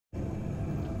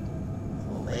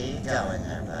you going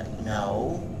there, buddy?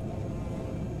 No.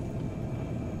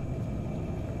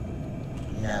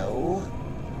 No.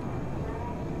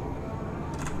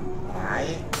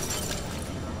 Why?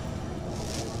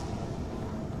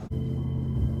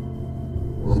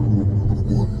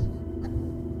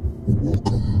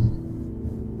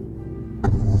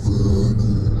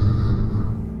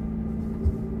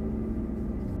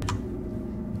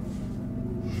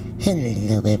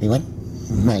 Hello everyone,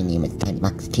 my name is Tiny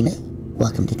Box Tina.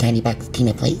 Welcome to Tiny Box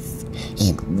Tina Place,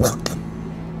 and welcome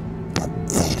to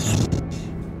Vanish.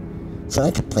 So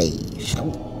let's play, shall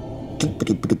we?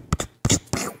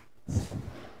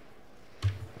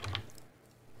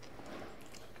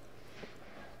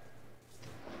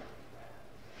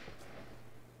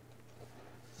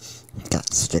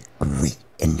 Got such a great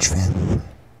intro.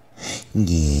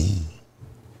 Yeah.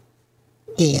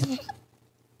 Yeah.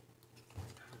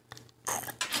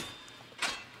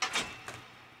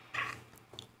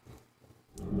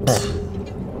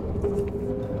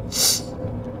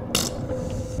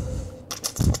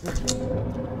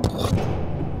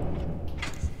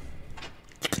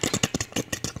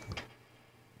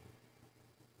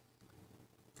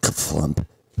 Flump.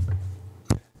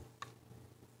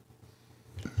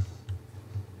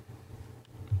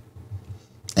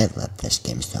 I love this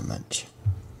game so much.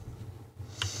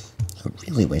 I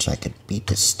really wish I could beat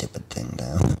this stupid thing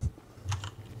though.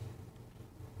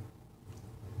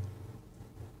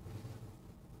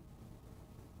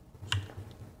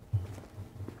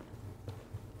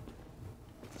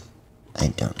 I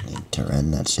don't need to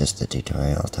run, that's just the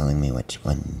tutorial telling me which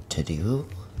one to do.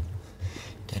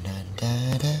 Dun dun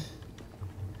dun dun.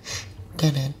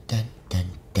 Dun dun dun dun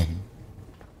dun.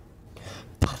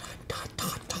 Dun dun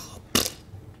dun dun.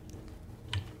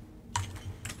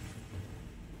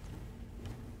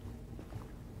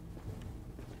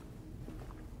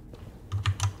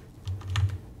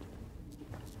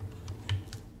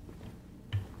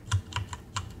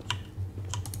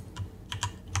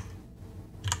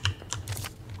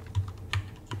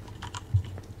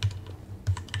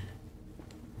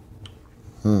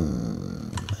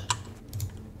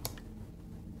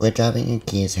 We're dropping your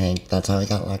keys, Hank. That's how we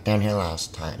got locked down here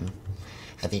last time.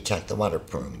 Have you checked the water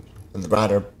pump? The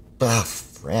water... Ah,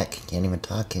 frick. Can't even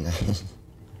talk, you guys.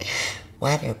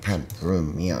 Water pump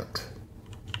room, yuck.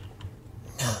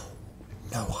 No.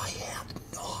 No, I have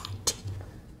not.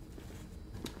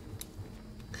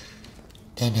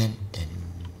 Dun dun dun.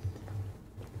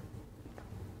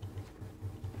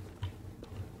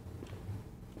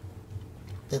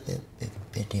 Boop boop boop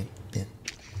boop boop boop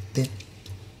boop.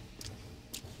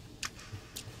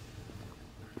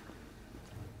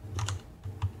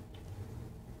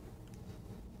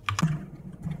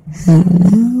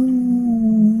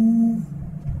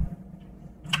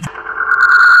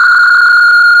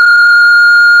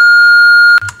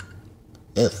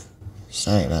 Oof,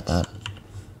 sorry about that.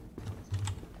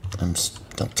 I'm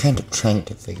still trying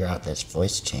to figure out this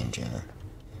voice changer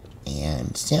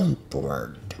and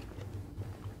soundboard.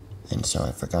 And so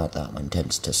I forgot that one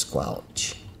tends to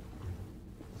squelch.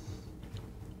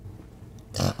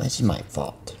 That was my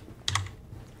fault.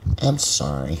 I'm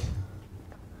sorry.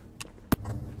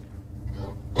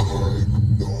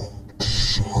 I'm not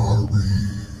sorry.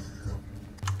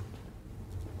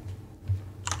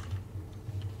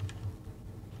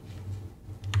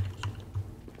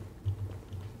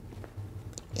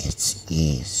 It's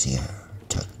easier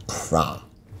to crawl.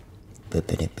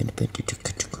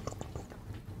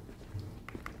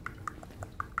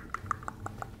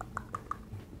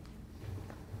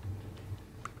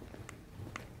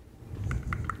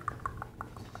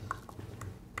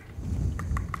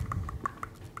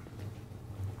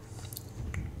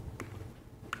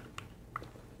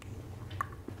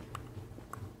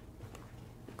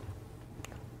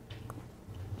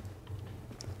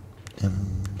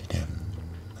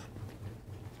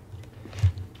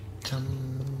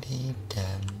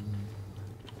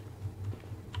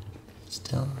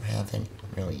 Still haven't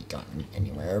really gotten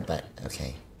anywhere, but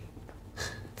okay.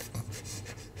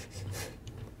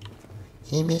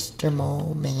 Hey, Mr.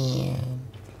 MOLEMEN.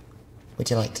 Would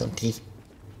you like some tea?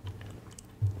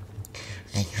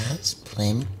 I has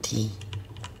plenty.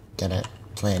 Got a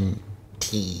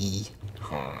plenty.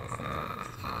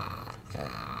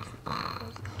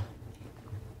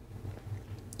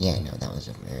 Yeah, I know, that was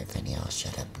very funny. I'll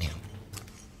shut up now.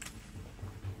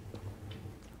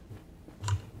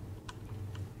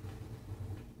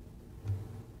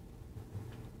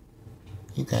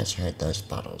 You guys heard those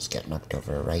bottles get knocked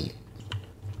over, right?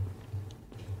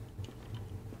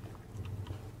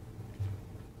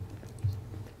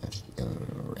 Let's go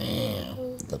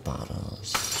around the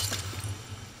bottles.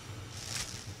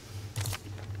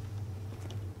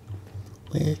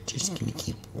 We're just gonna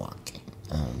keep walking.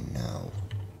 Oh no.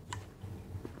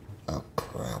 Oh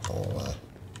crapola.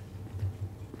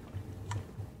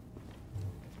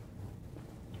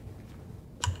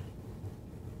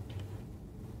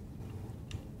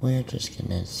 We're just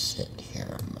gonna sit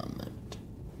here a moment.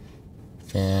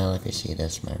 Phil, if you see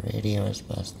this, my radio is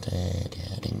busted.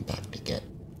 Heading back to get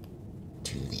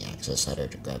to the access center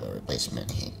to grab a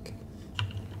replacement Hank.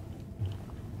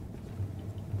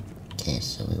 Okay,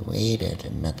 so we waited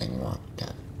and nothing walked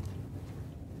up.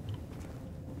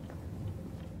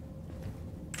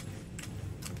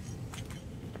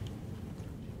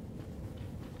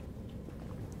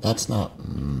 That's not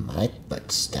my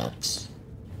footsteps.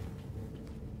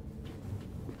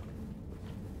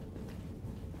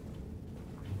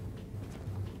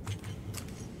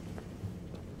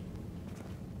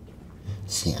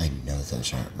 See, I know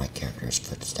those aren't my character's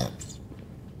footsteps.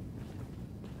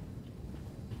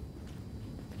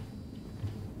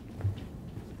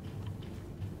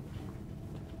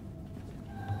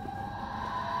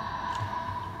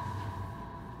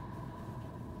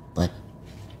 But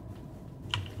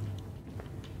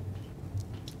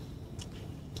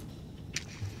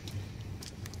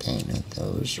I know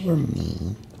those were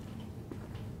me.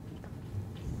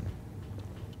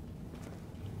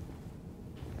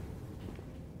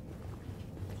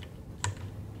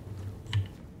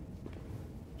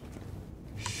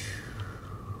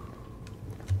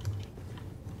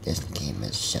 This game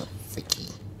is so freaky.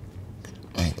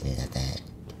 I love it.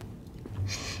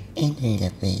 I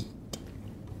love it.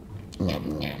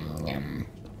 Yum, yum, yum.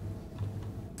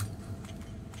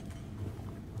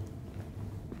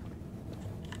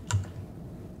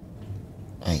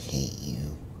 I hate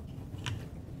you.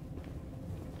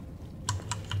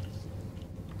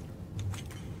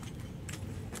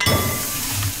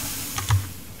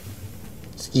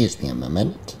 Excuse me a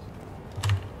moment.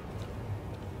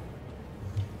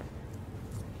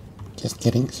 Just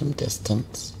getting some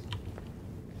distance.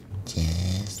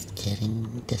 Just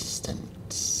getting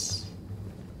distance.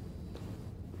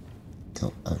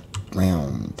 Go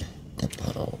around the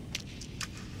puddle.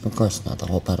 Of course not, the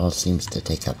whole puddle seems to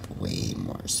take up way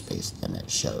more space than it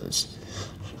shows.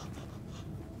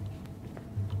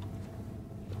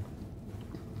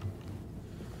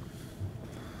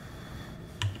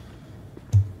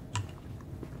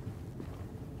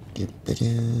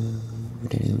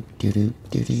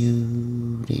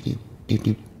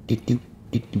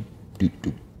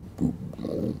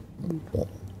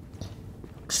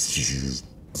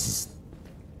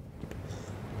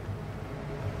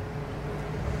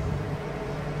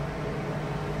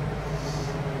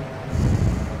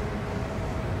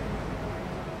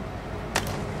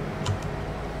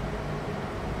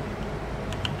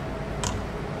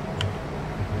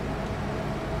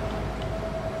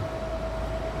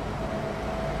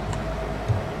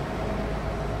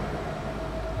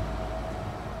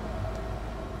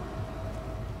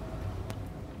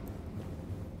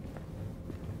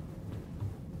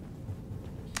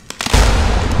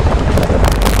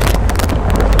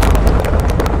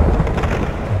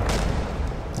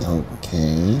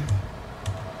 Okay.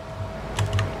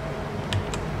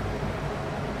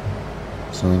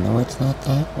 So we know it's not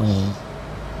that way.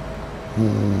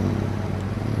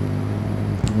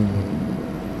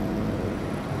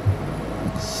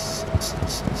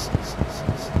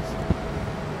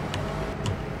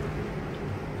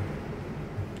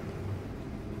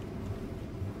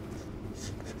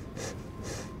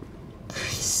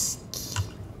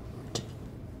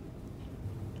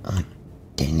 Oh,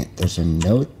 dang it, there's a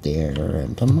note there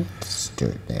and a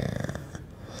monster there.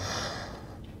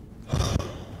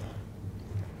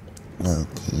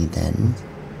 Okay then,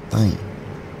 fine.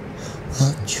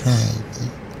 I'll try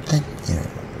the other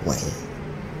way.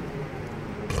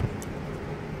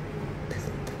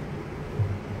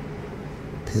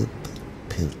 Poop,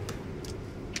 poop.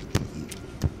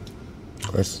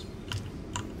 Of course.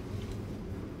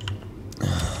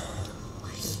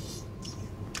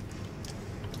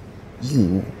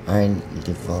 You are an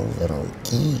evil little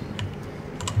game.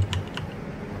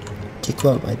 To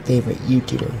quote my favorite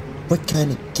YouTuber, what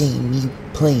kind of game you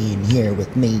playing here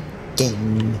with me,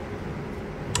 game?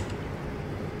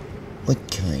 What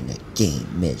kind of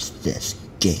game is this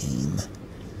game?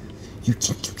 You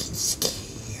think you can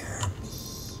scare me?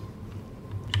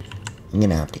 I'm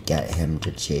gonna have to get him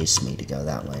to chase me to go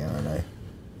that way, aren't I?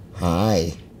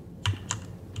 Hi.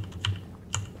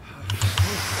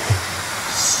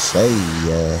 See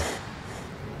ya.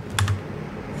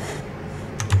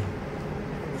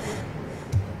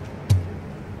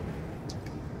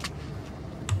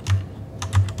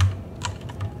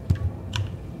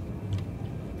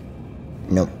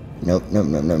 Nope. Nope, no,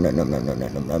 no, no, no, no, no, no, no,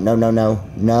 no, no, no, no,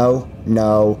 no,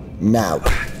 no, no.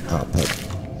 Oh, poop.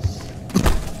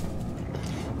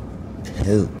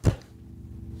 Poop.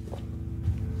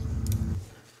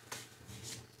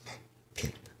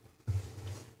 Poop.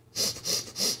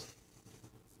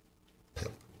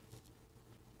 Poop.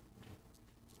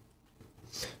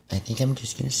 I think I'm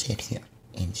just gonna sit here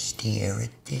and stare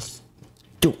at this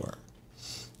door.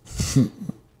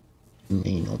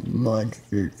 Little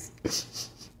monsters.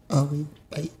 Always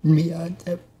biting me on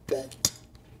the butt.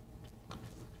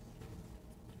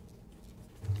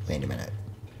 Wait a minute.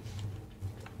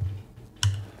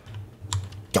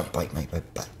 Don't bite my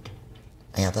butt.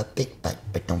 I have a big butt,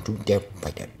 but don't you dare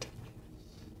bite it.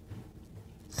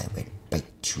 I will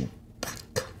bite you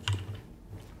back.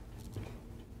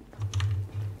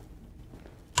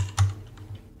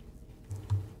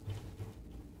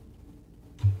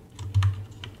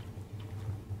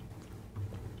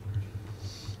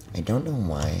 I don't know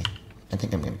why. I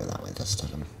think I'm gonna go that way this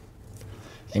time.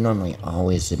 I normally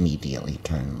always immediately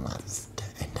turn left,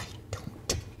 and I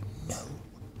don't know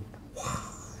why.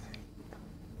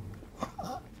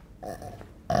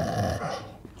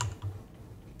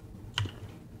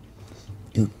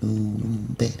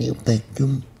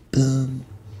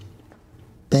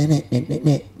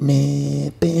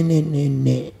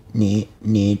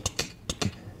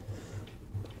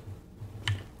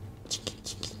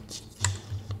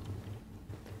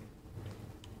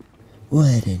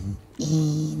 What an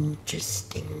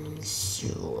interesting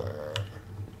sewer.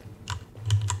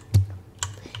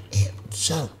 It's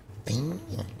so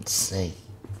fancy.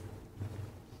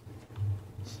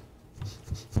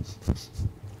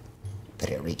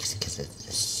 But it reeks because it's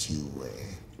a sewer.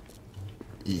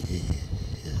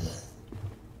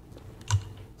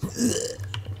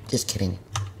 Just kidding.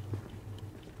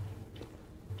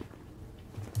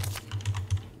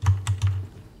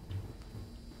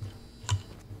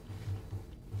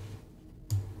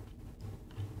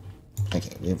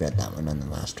 Okay, we read that one on the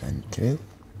last run through.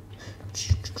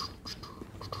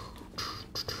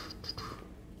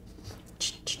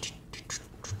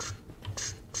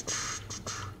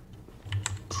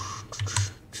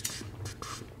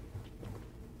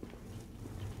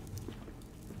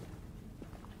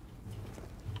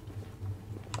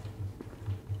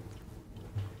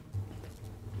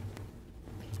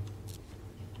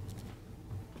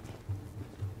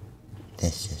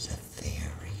 This is a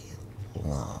very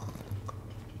long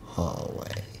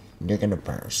hallway. You're gonna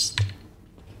burst.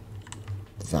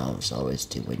 The valves always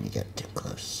do when you get too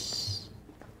close.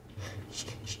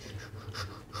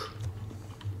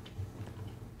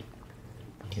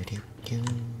 Do-do-do.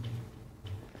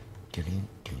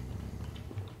 Do-do-do.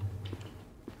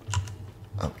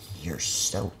 Oh, you're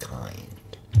so kind.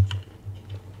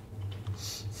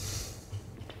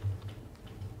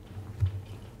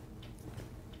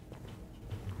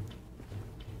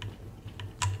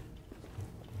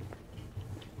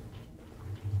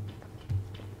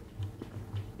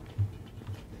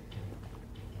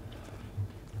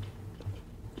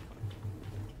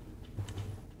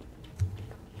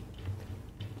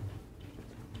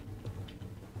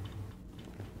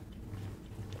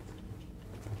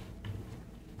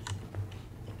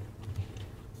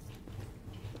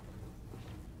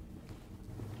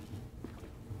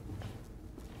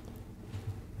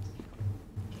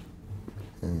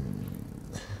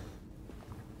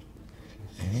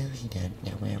 I really don't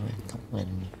know where we're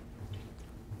going.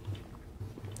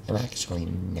 I've actually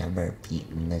never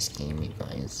beaten this game, you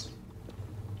guys.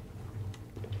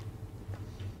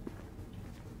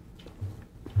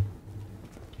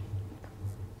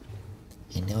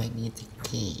 I know I need the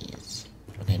keys,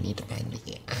 but I need to find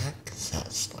the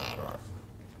access ladder.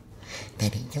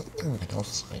 But I don't know what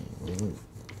else I need.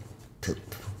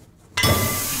 Poop.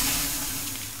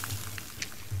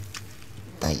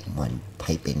 Bite one,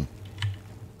 piping.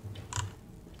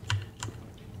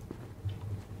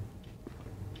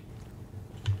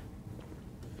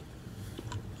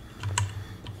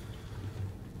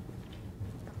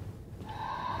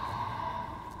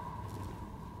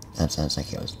 That sounds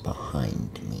like it was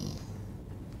behind me.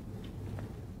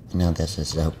 Now this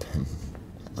is open.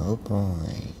 Oh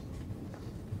boy.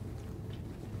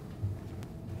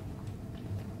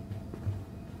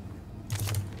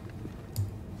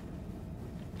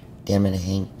 Damn it,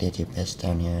 Hank, did you piss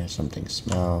down here? Something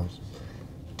smells.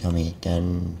 Tell me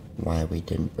again why we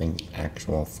didn't bring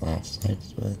actual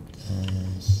flashlights with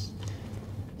us.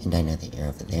 And I know that you're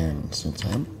over there, and since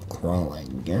I'm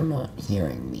crawling, you're not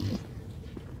hearing me.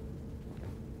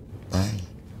 Bye.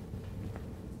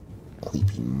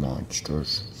 Creepy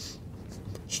monsters.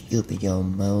 Stupid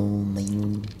old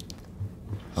MOLEMEN.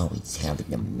 Always having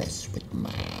to mess with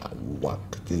my work,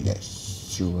 you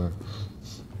sure?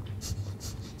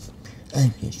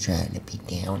 I'm just trying to be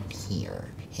down here,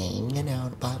 hanging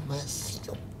out by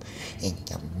myself, and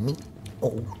you mean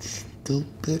old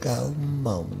stupid old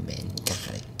moment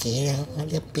gotta get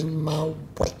out up in my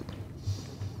way.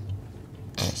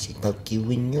 I should poke you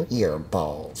in your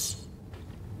earballs.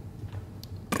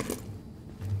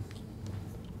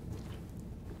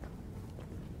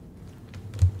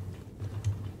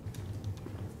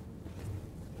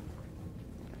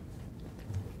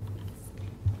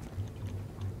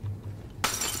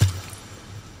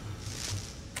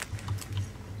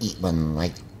 Eat one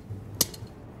like.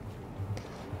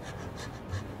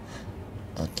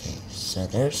 Okay, so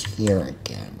there's here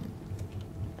again.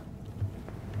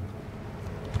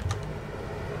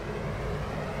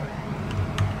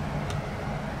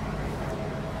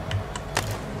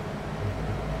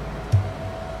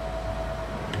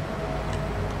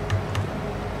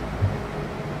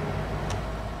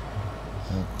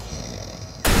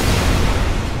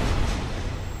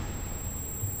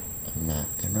 I'm not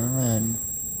gonna run.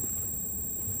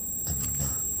 I'm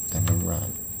not gonna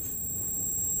run.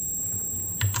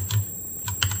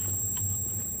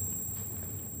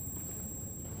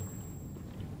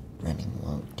 Running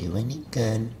won't do any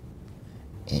good.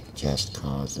 It just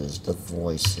causes the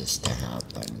voices to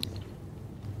happen.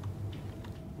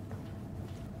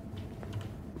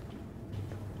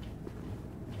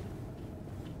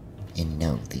 And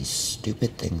no, these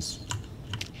stupid things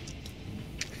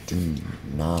do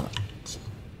not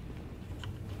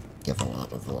give a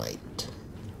lot of light.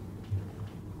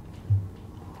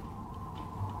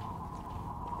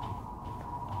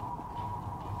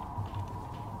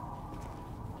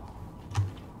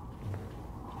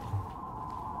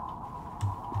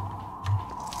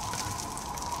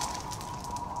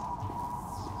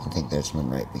 I think there's one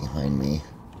right behind me.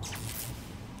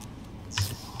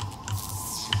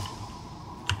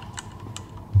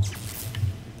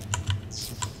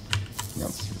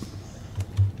 Nope.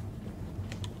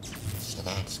 So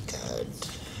that's good.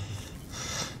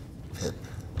 Pip.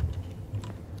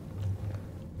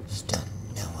 Still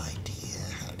no idea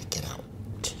how to get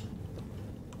out.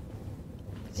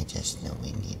 I just know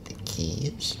we need the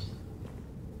keys.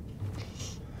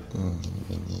 And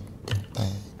we need to buy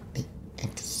the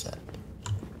exit.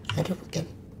 How do we get...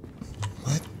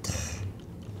 What the...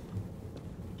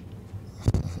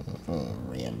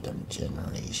 Random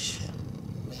generation.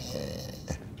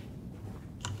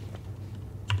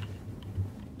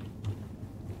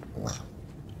 Wow.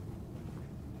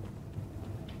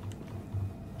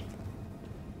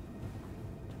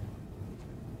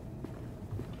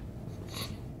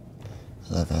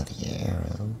 I love how the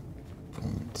arrow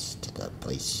points to the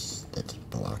place that's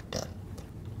blocked up.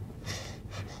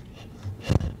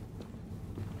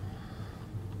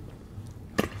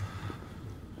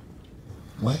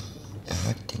 Why are you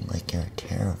acting like you're a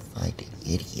terrified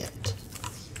idiot?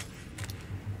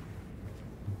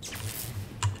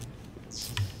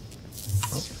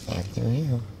 Oh, back through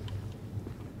here.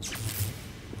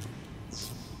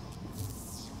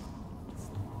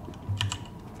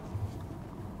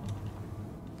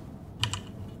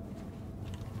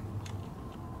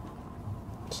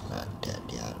 It's not dead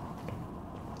yet.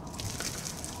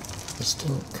 This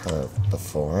didn't curve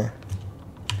before.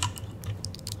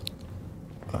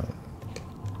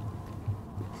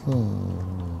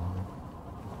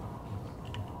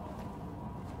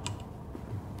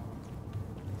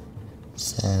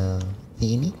 So, the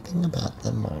unique thing about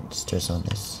the monsters on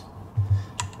this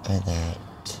are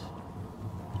that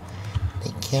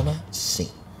they cannot see,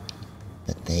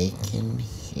 but they can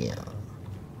hear.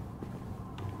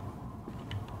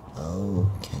 Oh,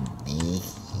 can they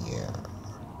hear?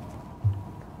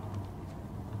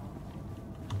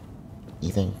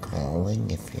 Even crawling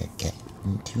if you're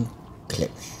getting too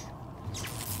close.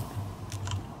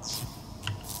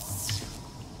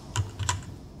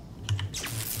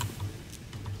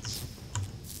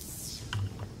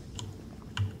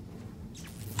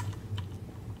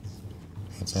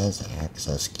 It says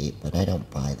access key, but I don't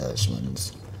buy those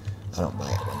ones. I don't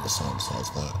buy it when the sign says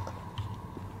that.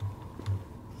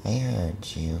 I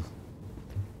heard you.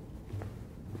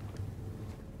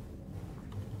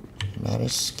 Not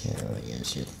as scary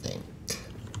as you think.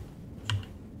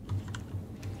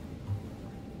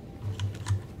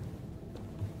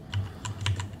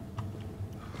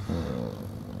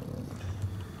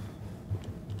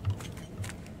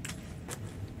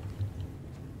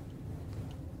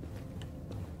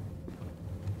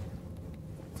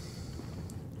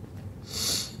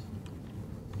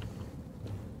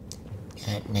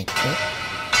 Got naked.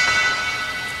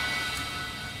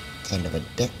 kind of a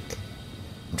dick.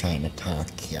 I'm trying to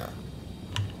talk here.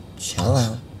 Chill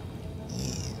out.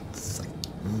 You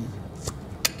fucking...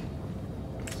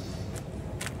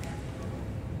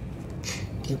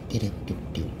 Do do do do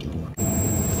do do.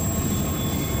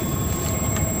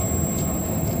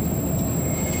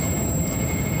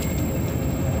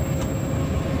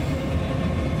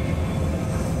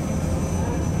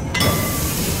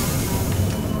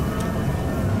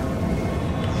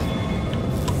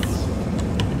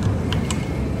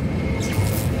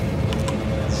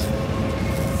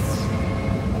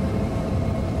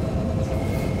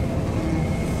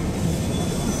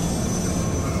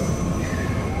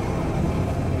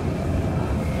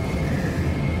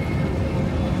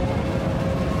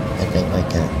 I think my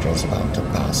character is about to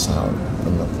pass out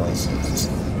from the voices.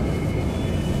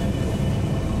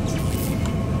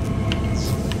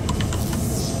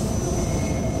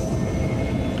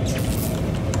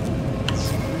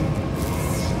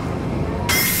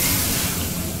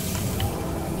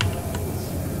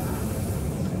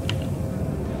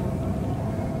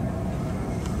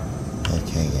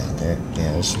 Okay, yeah,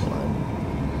 there is one.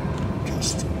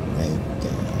 Just right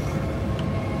there.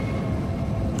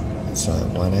 So I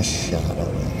want a shadow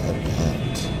at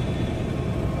that.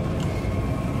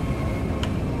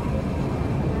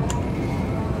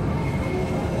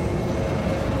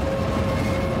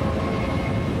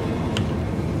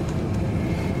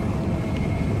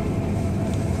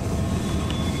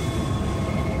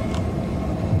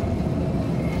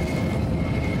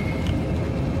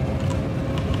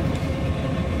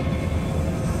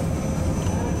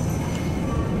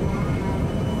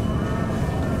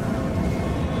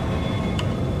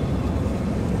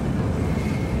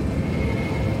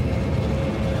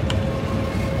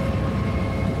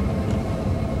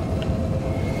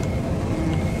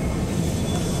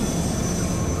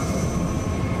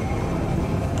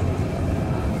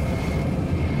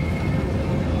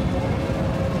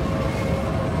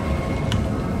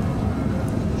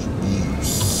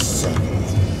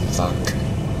 Fuck.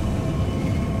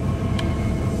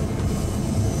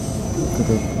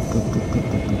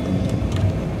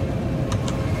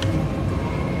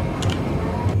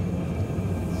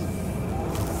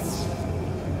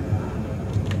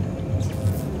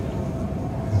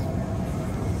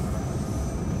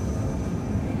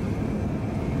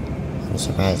 I'm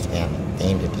surprised we haven't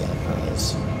fainted yet,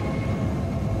 guys.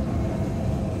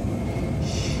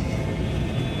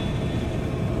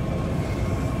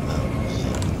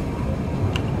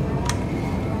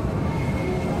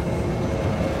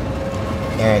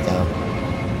 There we go.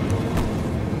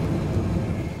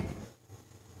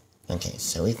 Okay,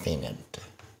 so we fainted.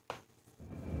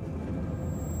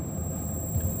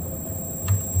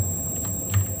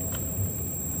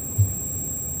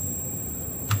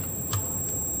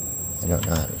 I don't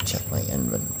know how to check my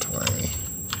inventory.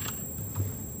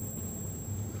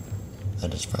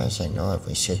 But as far as I know,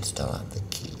 we should still have the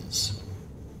keys.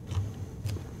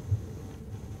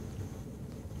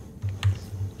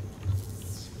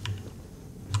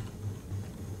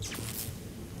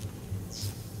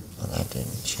 That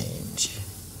didn't change.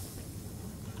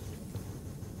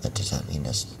 But does that mean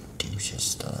this douche is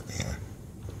still up here?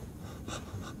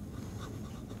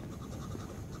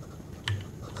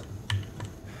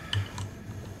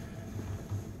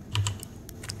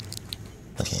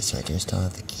 Okay, so I do still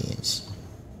have the keys.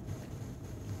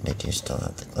 And I do still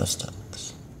have the glow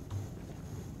sticks.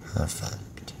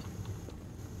 Perfect.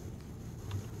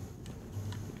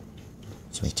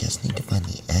 So we just need to find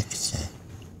the exit.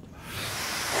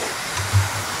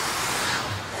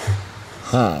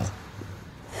 Huh.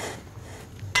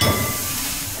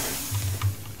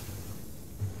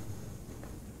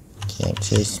 Can't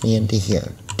chase me into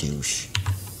here, douche.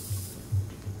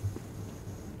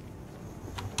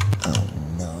 Oh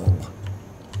no.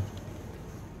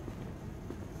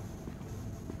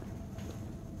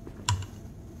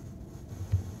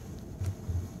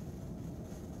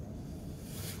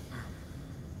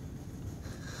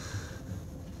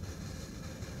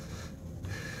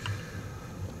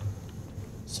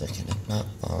 So can it not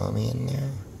follow me in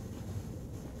there?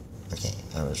 Okay,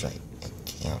 I was right. It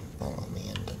can't follow me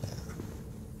into there.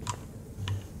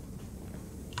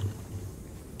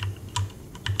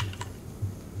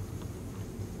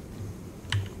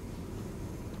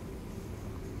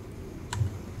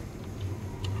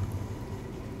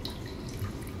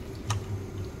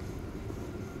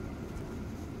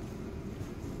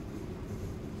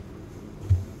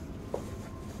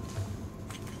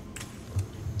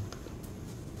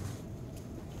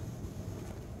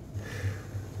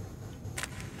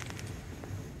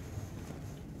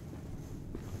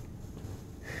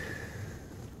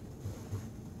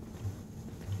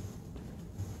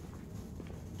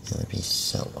 It would be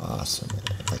so awesome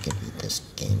if I could beat this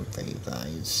game for you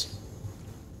guys.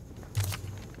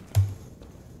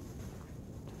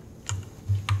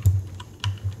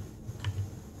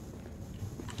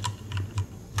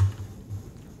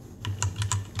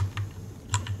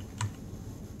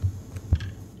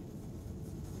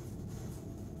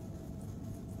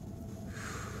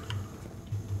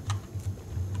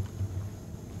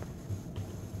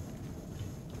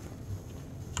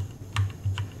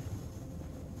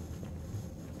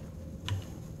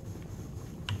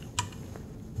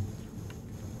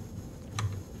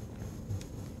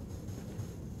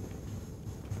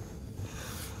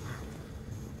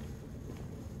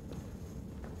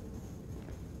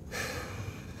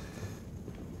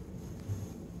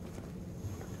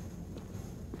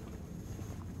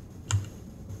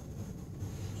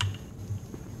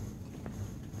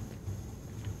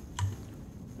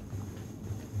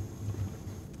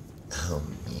 Oh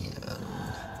man.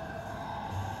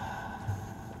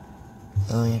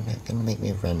 Oh, you're not gonna make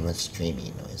me run with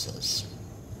streamy noises.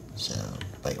 So,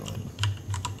 bite one.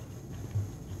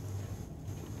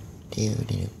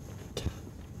 Do-do-do.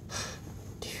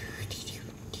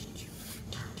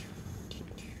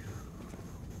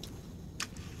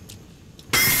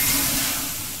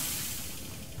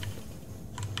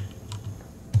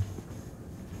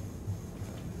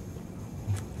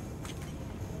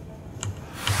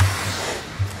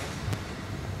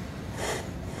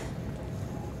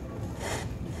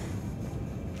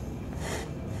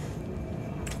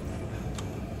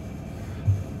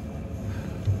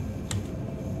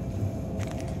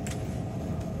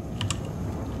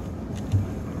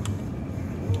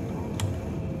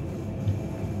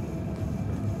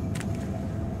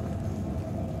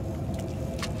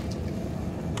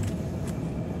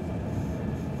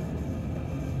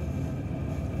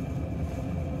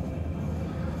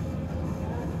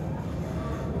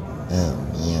 Oh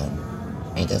man,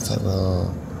 I guess I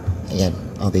will, again,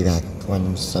 I'll be back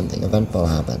when something eventful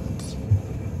happens.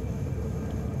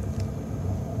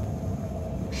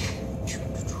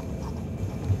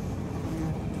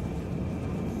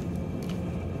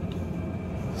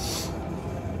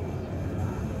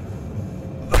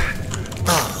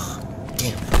 Oh,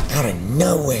 damn, out of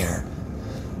nowhere.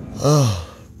 Oh,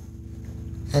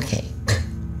 okay.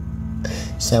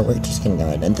 So we're just gonna go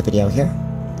ahead and end the video here.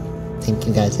 Thank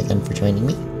you guys again for joining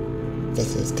me.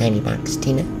 This is Tiny Box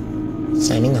Tina,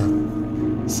 signing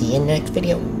off. See you in the next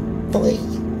video.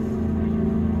 Bye.